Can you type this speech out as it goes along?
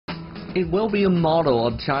It will be a model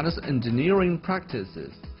of China's engineering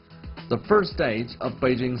practices. The first stage of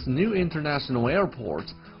Beijing's new international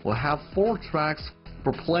airport will have 4 tracks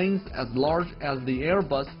for planes as large as the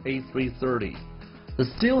Airbus A330. The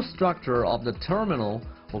steel structure of the terminal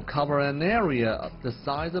will cover an area of the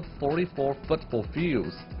size of 44 football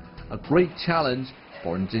fields, a great challenge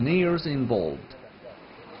for engineers involved.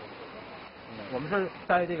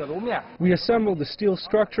 We assembled the steel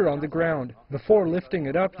structure on the ground before lifting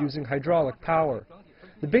it up using hydraulic power.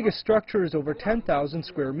 The biggest structure is over 10,000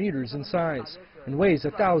 square meters in size and weighs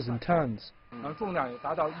 1,000 tons.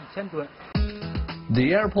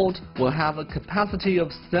 The airport will have a capacity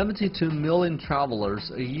of 72 million travelers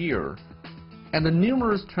a year, and the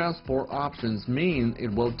numerous transport options mean it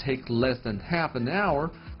will take less than half an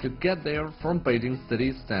hour to get there from Beijing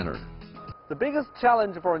city center. The biggest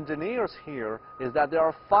challenge for engineers here is that there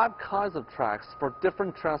are 5 kinds of tracks for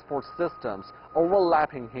different transport systems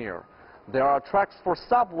overlapping here. There are tracks for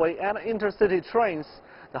subway and intercity trains.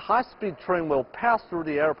 The high-speed train will pass through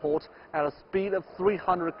the airport at a speed of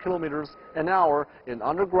 300 kilometers an hour in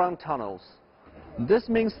underground tunnels. This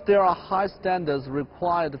means there are high standards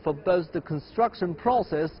required for both the construction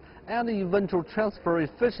process and the eventual transfer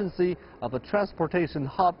efficiency of a transportation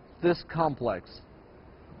hub this complex.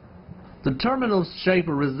 The terminal's shape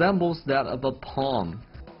resembles that of a palm,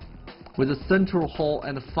 with a central hall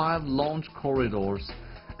and 5 launch corridors.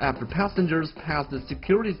 After passengers pass the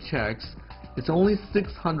security checks, it's only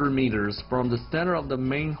 600 meters from the center of the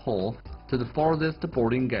main hall to the farthest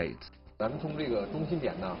boarding gate.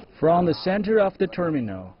 From the center of the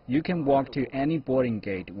terminal, you can walk to any boarding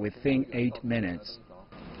gate within 8 minutes.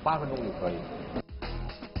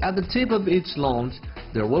 At the tip of each launch,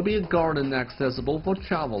 there will be a garden accessible for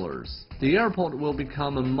travelers. The airport will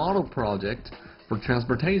become a model project for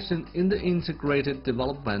transportation in the integrated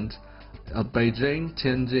development of Beijing,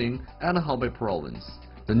 Tianjin, and Hebei province.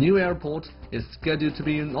 The new airport is scheduled to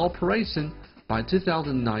be in operation by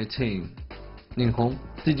 2019. Ning Hong,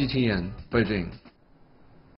 CGTN, Beijing.